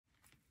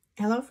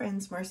Hello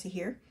friends, Marcy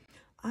here.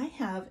 I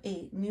have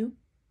a new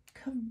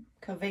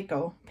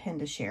Kaweco pen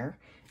to share,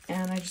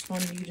 and I just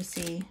wanted you to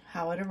see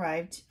how it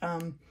arrived.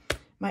 I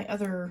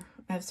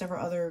have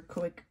several other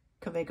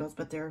Kawecos,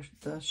 but they're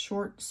the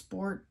short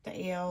sport,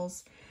 the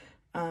ALs,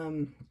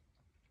 and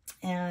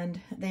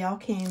they all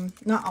came,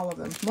 not all of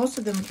them, most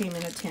of them came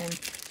in a tin.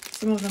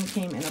 Some of them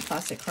came in a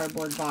plastic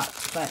cardboard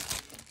box,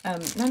 but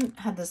none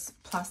had this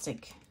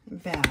plastic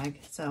bag,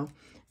 so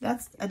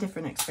that's a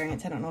different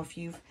experience. I don't know if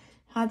you've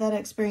had that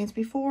experience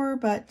before,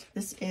 but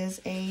this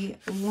is a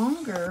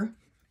longer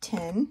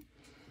tin,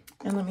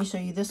 and let me show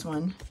you this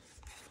one.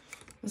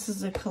 This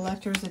is a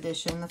collector's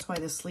edition. That's why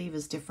the sleeve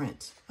is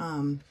different.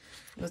 It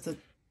was I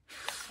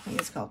think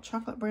it's called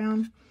chocolate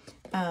brown.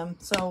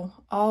 So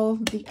all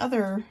the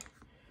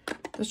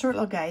short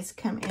little guys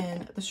come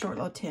in the short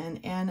little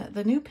tin, and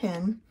the new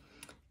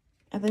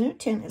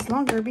tin is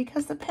longer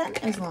because the pen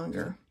is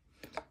longer.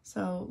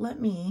 So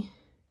let me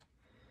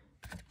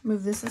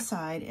move this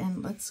aside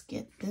and let's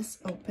get this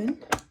open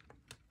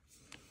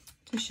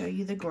to show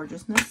you the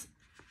gorgeousness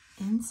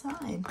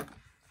inside.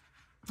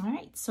 All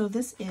right, so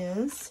this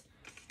is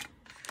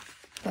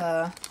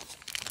the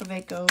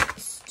Kaweco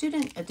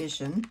Student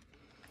Edition,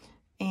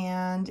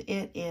 and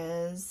it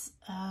is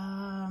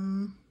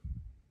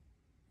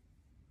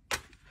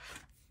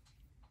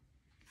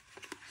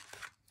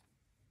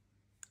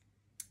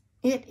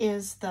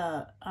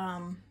the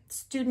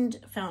student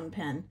fountain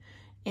pen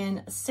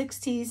in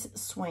 60s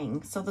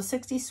swing. So the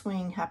 60s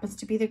swing happens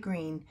to be the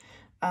green.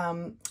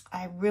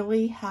 I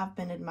really have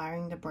been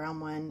admiring the brown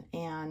one,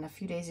 and a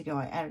few days ago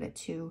I added it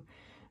to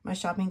my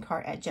shopping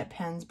cart at Jet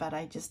Pens, but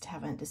I just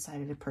haven't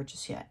decided to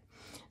purchase yet.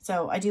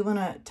 So I do want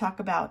to talk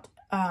about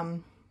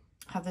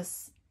how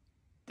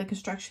the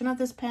construction of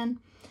this pen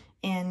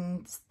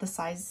and the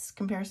size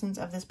comparisons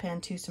of this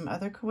pen to some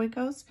other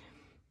Kawecos.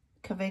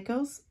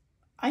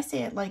 I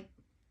say it like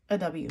a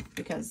W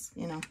because,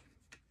 you know,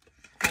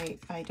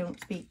 I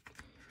don't speak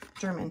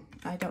German.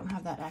 I don't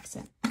have that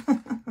accent.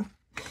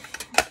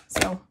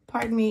 So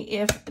pardon me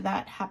if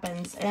that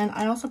happens. And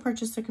I also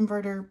purchased a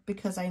converter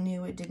because I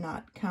knew it did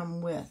not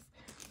come with.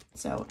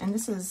 So, and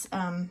this is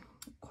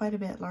quite a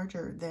bit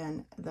larger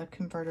than the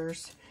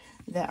converters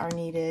that are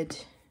needed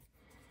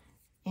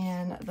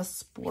in the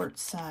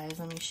sports size.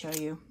 Let me show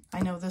you.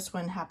 I know this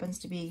one happens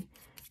to be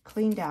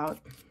cleaned out,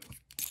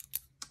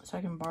 so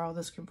I can borrow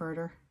this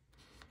converter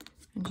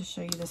and just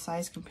show you the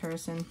size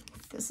comparison.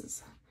 This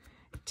is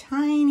a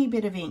tiny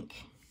bit of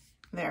ink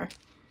there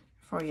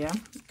for you.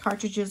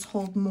 Cartridges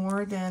hold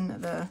more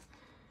than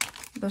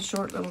the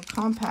short little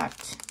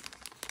compact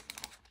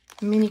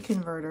mini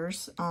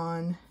converters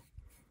on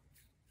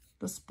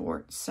the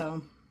sports.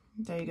 So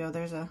there you go.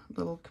 There's a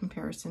little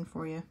comparison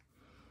for you.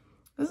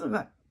 This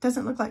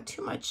doesn't look like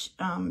too much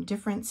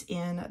difference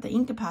in the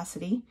ink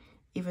capacity,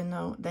 even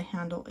though the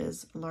handle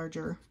is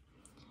larger.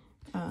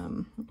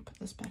 Put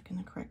this back in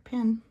the correct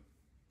pin.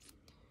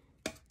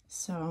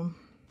 So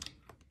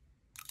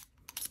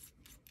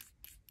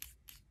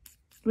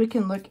we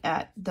can look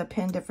at the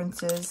pen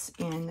differences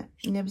in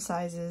nib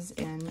sizes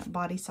and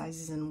body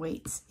sizes and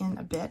weights in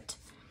a bit.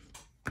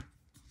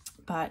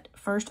 But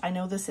first, I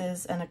know this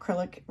is an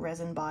acrylic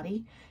resin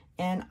body,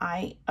 and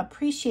I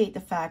appreciate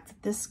the fact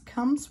that this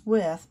comes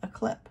with a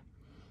clip,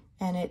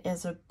 and it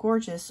is a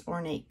gorgeous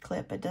ornate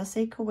clip. It does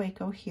say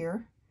Kaweco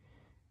here,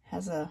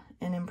 has an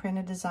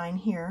imprinted design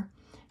here,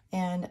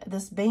 and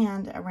this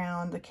band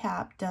around the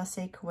cap does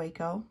say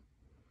Kaweco.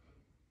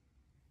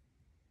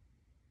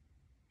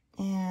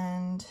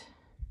 And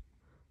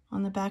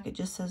on the back it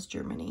just says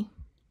Germany.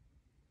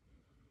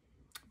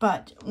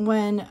 But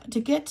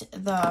to get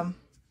the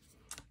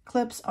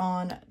clips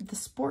on the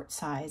sport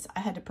size,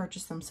 I had to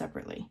purchase them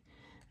separately.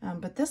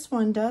 But this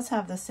one does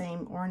have the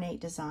same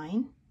ornate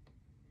design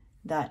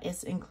that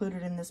is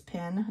included in this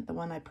pen, the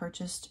one I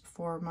purchased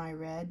for my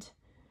red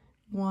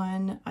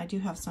one. I do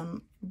have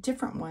some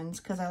different ones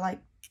because I like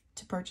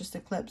to purchase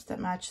the clips that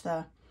match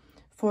the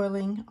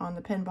foiling on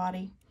the pen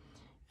body.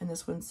 And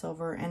this one's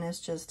silver, and it's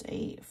just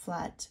a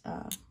flat,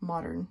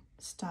 modern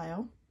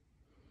style.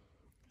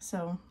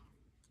 So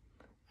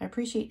I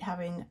appreciate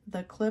having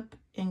the clip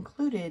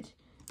included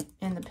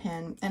in the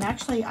pen. And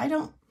actually, I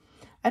don't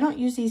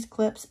use these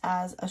clips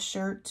as a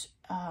shirt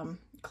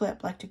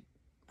clip, like to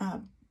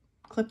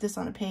clip this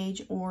on a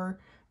page or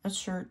a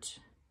shirt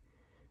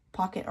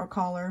pocket or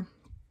collar,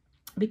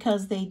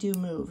 because they do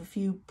move. If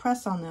you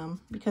press on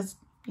them, because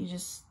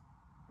it's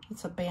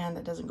a band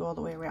that doesn't go all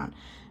the way around.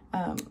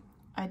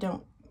 I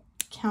don't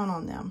count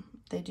on them.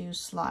 They do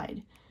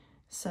slide.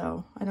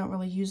 So I don't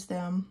really use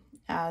them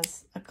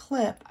as a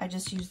clip. I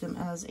just use them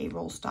as a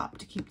roll stop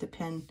to keep the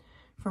pen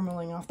from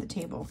rolling off the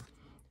table.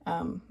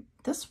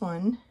 This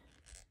one,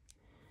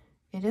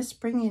 it is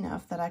springy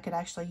enough that I could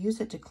actually use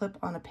it to clip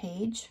on a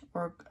page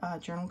or a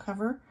journal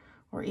cover,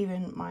 or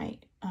even my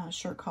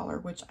shirt collar,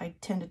 which I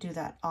tend to do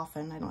that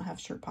often. I don't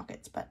have shirt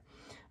pockets, but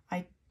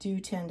I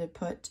do tend to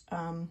put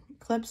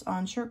clips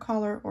on shirt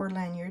collar or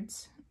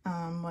lanyards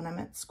when I'm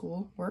at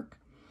school work.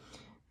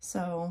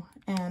 So,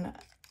 and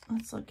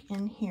let's look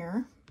in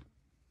here.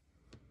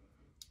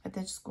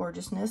 this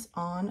gorgeousness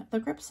on the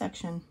grip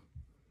section.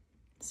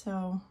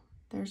 So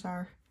there's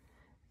our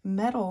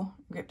metal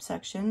grip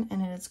section,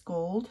 and it's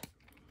gold.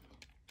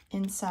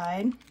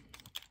 Inside,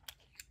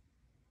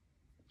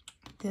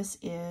 this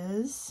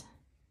is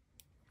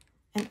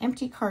an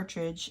empty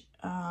cartridge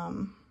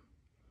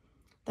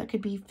that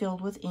could be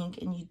filled with ink,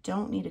 and you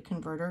don't need a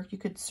converter. You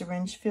could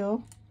syringe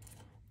fill.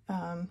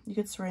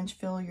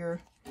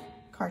 Your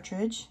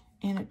cartridge,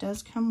 and it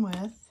does come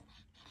with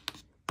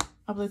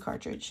a blue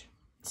cartridge.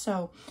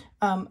 So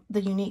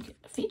the unique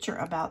feature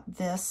about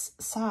this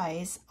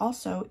size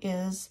also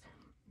is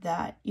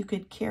that you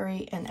could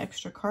carry an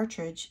extra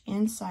cartridge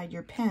inside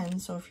your pen.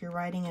 So if you're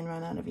writing and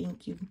run out of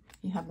ink, you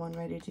have one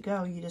ready to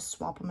go. You just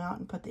swap them out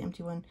and put the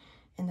empty one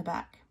in the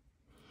back.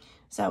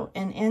 So,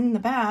 and in the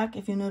back,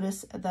 if you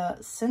notice,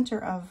 the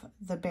center of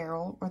the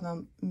barrel, or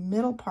the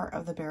middle part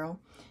of the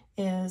barrel,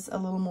 is a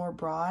little more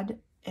broad,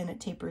 and it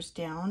tapers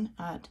down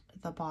at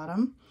the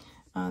bottom.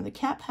 The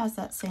cap has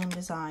that same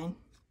design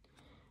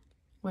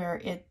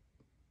where it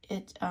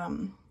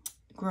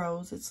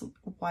grows. It's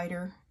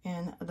wider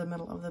in the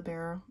middle of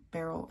the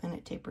barrel, and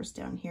it tapers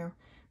down here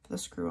for the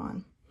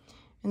screw-on.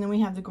 And then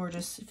we have the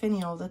gorgeous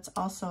finial that's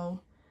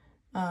also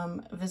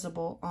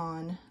visible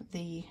on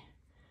the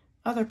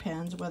other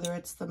pens, whether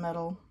it's the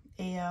metal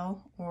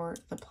AL or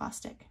the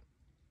plastic.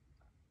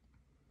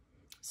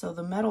 So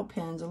the metal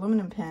pens,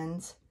 aluminum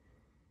pens,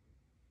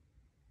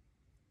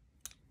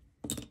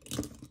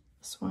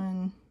 this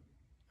one,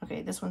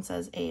 okay, this one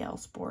says AL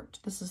Sport.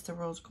 This is the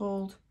rose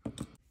gold.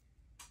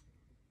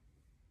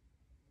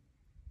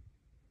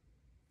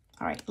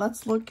 All right,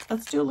 let's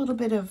do a little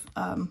bit of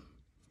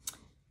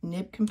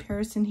nib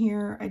comparison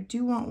here. I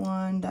do want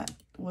one that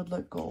would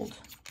look gold,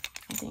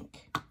 I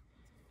think.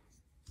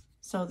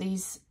 So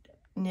these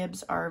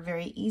nibs are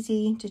very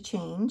easy to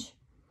change.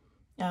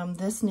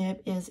 This nib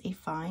is a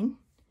fine,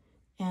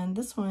 and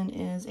this one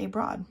is a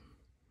broad.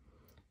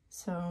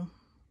 So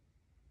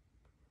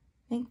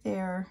I think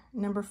they're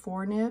number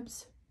 4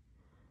 nibs.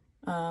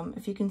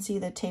 If you can see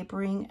the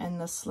tapering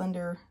and the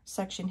slender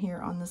section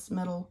here on this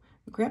middle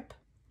grip,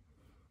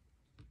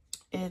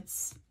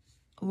 it's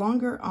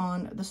longer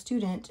on the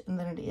Student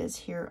than it is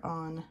here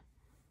on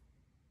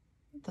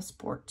the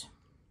Sport.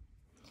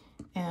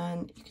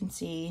 And you can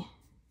see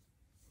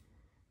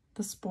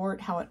the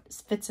Sport, how it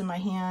fits in my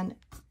hand.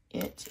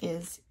 It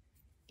is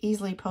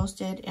easily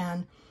posted,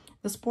 and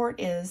the Sport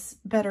is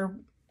better,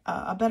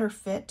 a better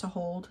fit to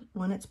hold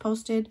when it's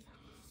posted.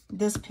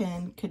 This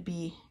pen could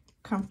be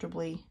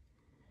comfortably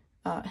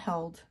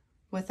held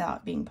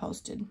without being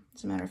posted.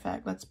 As a matter of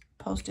fact, let's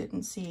post it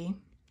and see.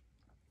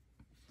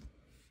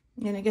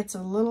 And it gets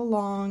a little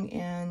long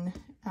and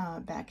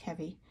back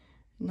heavy.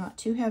 Not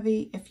too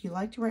heavy if you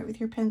like to write with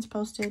your pens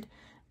posted,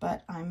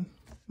 but I'm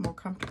more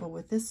comfortable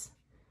with this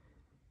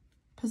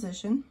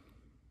position.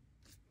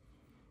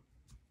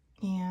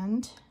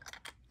 And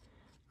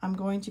I'm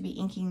going to be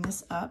inking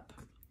this up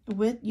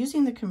with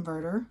using the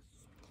converter.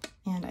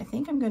 And I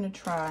think I'm going to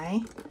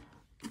try,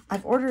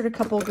 I've ordered a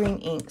couple green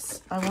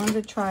inks. I wanted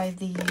to try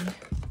the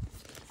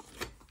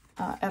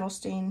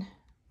Edelstein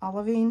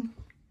Olivine.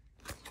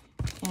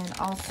 And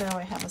also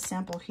I have a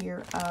sample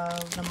here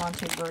of the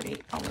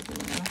Monteverde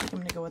Olivine. And I think I'm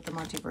going to go with the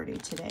Monteverde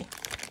today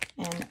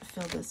and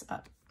fill this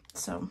up.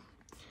 So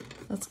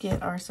let's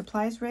get our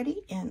supplies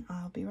ready, and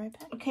I'll be right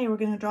back. Okay, we're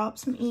going to draw up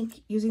some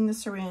ink using the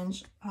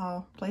syringe.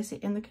 I'll place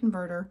it in the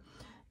converter.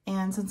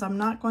 And since I'm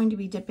not going to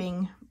be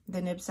dipping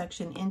the nib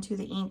section into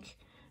the ink,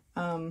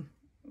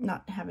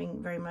 not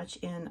having very much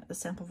in the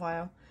sample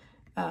vial,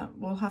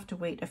 we'll have to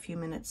wait a few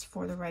minutes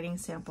for the writing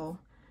sample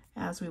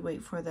as we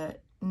wait for the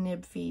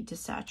nib feed to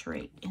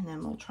saturate, and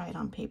then we'll try it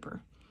on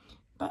paper.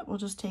 But we'll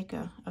just take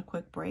a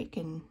quick break,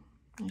 and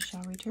I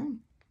shall return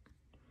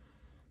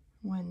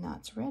when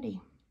that's ready.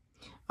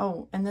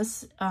 Oh, and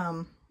this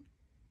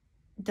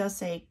does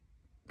say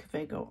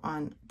Kaweco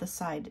on the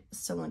side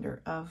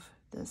cylinder of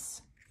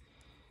this.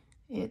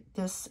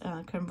 This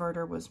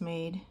converter was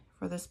made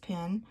for this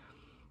pen.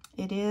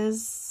 It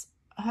is,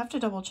 I have to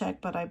double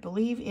check, but I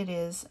believe it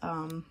is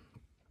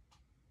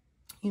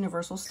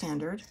universal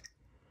standard.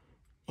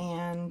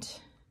 And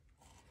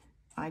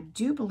I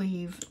do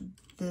believe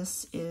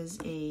this is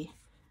a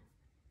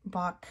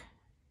Bach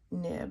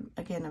nib.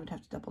 Again, I would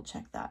have to double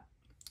check that.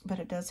 But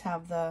it does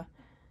have the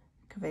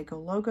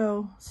Kaweco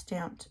logo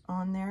stamped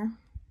on there.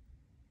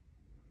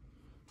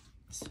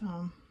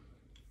 So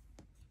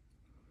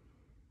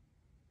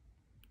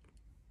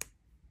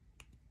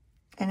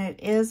and it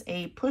is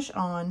a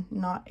push-on,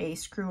 not a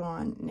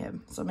screw-on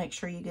nib. So make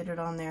sure you get it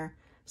on there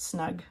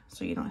snug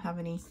so you don't have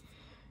any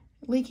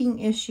leaking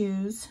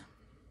issues.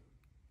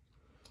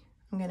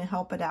 I'm going to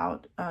help it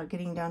out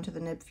getting down to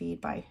the nib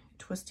feed by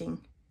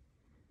twisting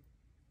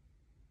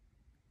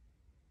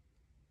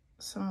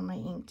some of my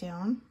ink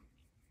down.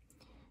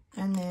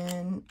 And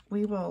then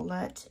we will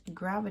let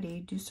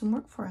gravity do some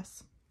work for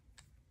us.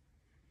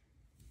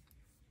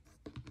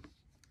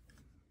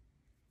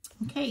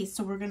 Okay,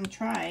 so we're going to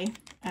try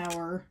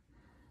our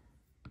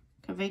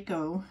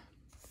Kaweco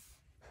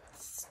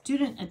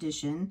Student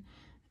Edition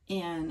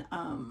And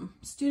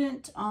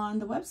student on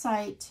the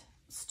website,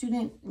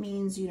 student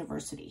means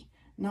university,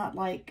 not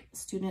like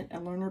student a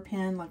learner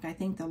pen, like I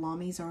think the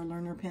Lamis are a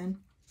learner pen.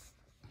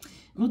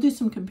 We'll do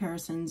some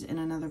comparisons in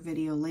another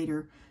video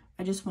later.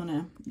 I just want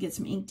to get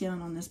some ink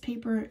down on this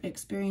paper,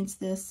 experience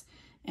this,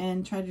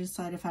 and try to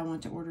decide if I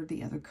want to order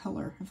the other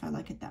color, if I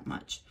like it that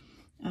much.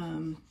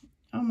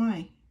 Oh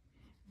my,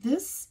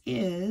 this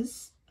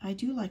is, I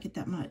do like it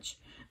that much.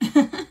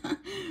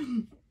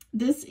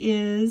 This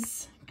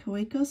is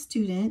Kaweco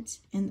Student,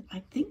 and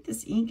I think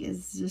this ink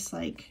is just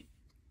like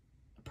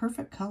a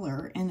perfect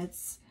color, and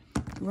it's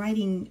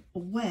writing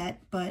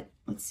wet, but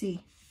let's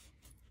see,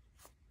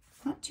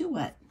 not too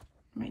wet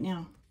right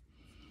now.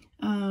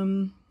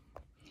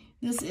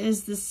 This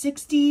is the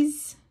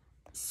 60s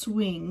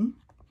Swing.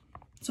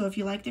 So if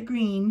you like the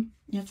green,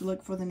 you have to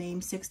look for the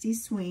name 60s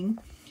Swing.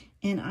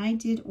 And I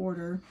did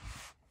order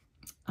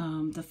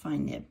the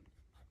fine nib.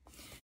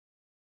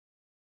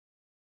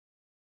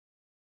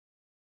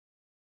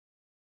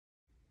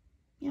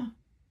 Yeah.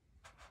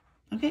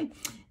 Okay.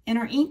 And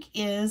our ink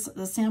is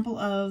the sample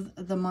of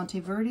the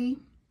Monteverde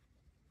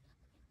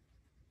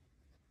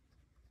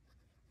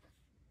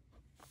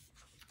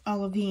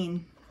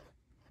Olivine.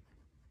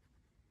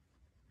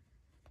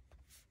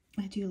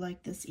 I do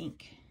like this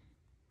ink.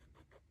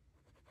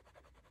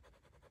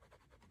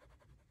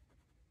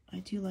 I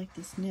do like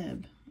this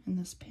nib and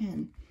this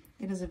pen.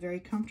 It is a very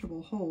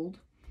comfortable hold.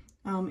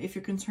 If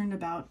you're concerned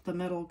about the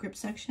metal grip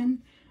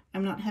section,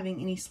 I'm not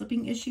having any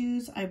slipping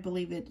issues. I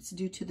believe it's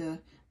due to the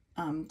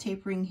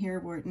tapering here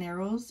where it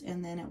narrows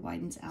and then it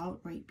widens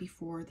out right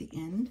before the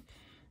end.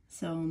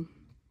 So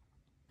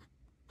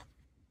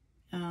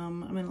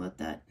I'm going to let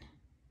that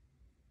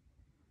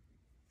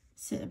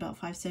sit about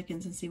 5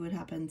 seconds and see what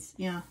happens.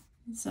 Yeah,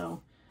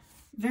 so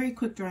very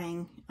quick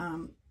drying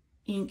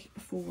ink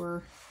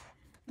for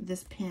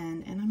this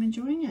pen, and I'm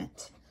enjoying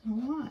it a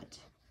lot.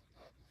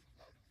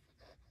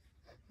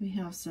 We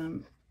have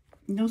some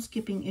no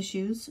skipping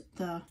issues.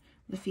 The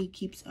feed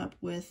keeps up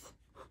with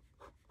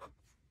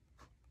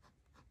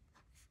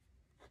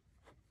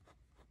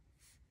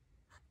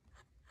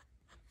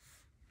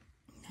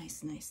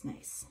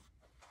nice.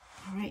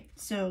 All right,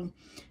 so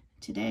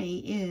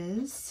today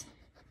is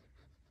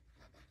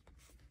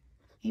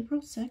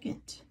April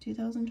 2nd,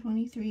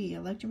 2023. I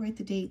like to write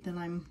the date, then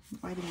I'm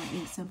writing my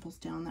ink samples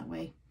down. That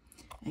way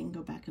I can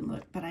go back and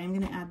look. But I am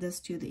going to add this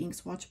to the ink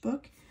swatch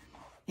book.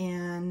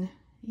 And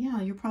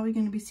yeah, you're probably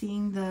going to be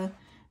seeing the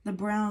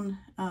brown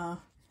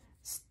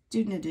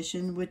student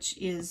edition, which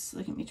is,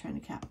 look at me trying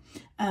to cap,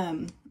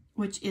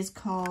 which is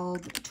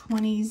called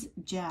 20s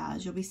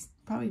Jazz. You'll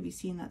probably be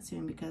seeing that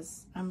soon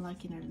because I'm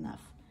liking it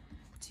enough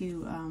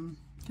to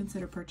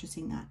consider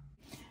purchasing that.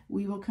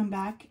 We will come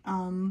back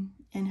and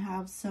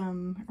have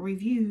some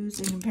reviews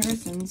and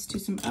comparisons to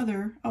some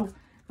other,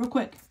 real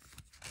quick,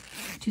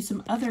 to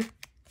some other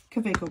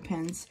Kaweco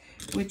pens,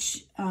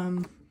 which,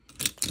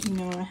 you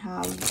know, I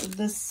have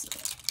this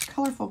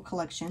colorful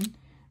collection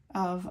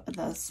of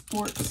the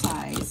sport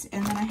size.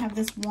 And then I have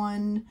this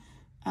one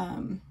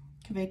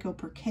Kaweco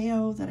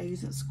Perkeo that I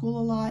use at school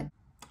a lot.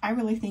 I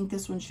really think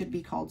this one should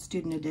be called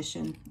Student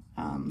Edition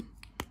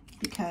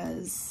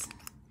because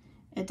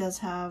it does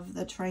have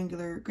the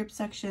triangular grip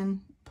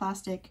section,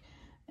 plastic.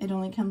 It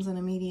only comes in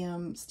a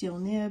medium steel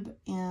nib,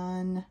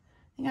 and I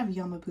think I have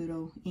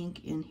Yamabudo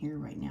ink in here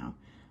right now.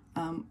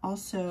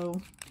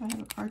 Also, do I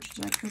have a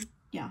cartridge?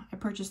 I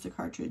purchased the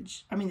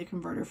cartridge, the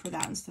converter for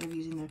that instead of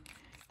using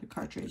the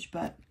cartridge.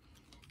 But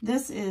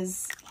this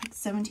is like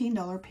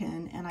 $17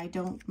 pen, and I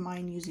don't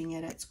mind using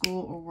it at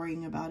school or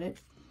worrying about it.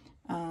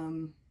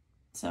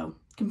 So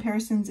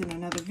comparisons in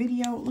another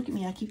video. Look at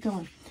me, I keep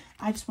going.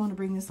 I just want to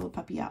bring this little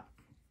puppy out.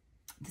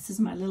 This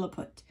is my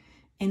Lilliput,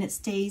 and it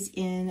stays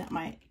in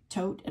my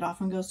tote. It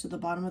often goes to the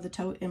bottom of the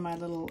tote in my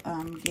little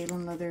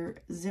Galen leather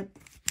zip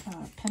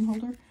pen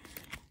holder,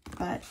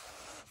 but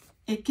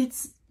it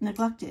gets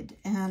neglected,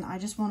 and I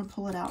just want to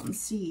pull it out and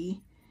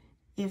see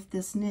if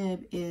this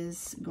nib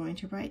is going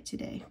to write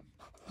today.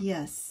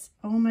 Yes.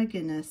 Oh my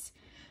goodness.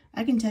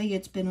 I can tell you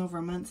it's been over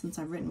a month since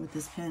I've written with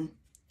this pen,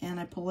 and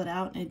I pull it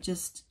out and it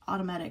just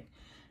automatic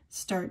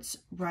starts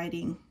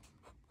writing.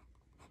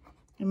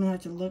 I'm going to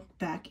have to look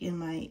back in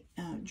my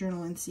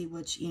journal and see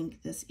which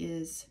ink this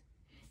is.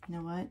 You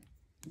know what?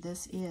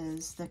 This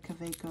is the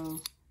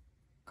Kaweco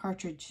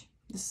cartridge.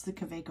 This is the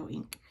Kaweco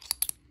ink.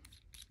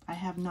 I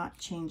have not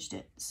changed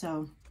it.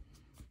 So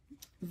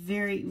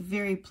very,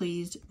 very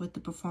pleased with the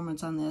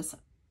performance on this.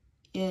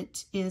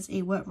 It is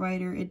a wet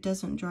writer. It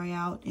doesn't dry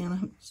out, and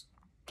I'm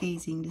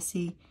gazing to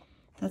see.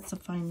 That's a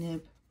fine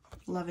nib.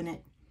 Loving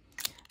it.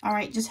 All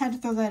right, just had to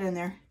throw that in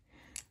there.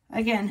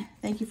 Again,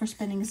 thank you for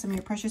spending some of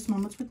your precious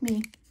moments with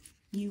me.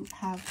 You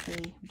have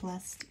a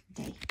blessed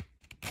day.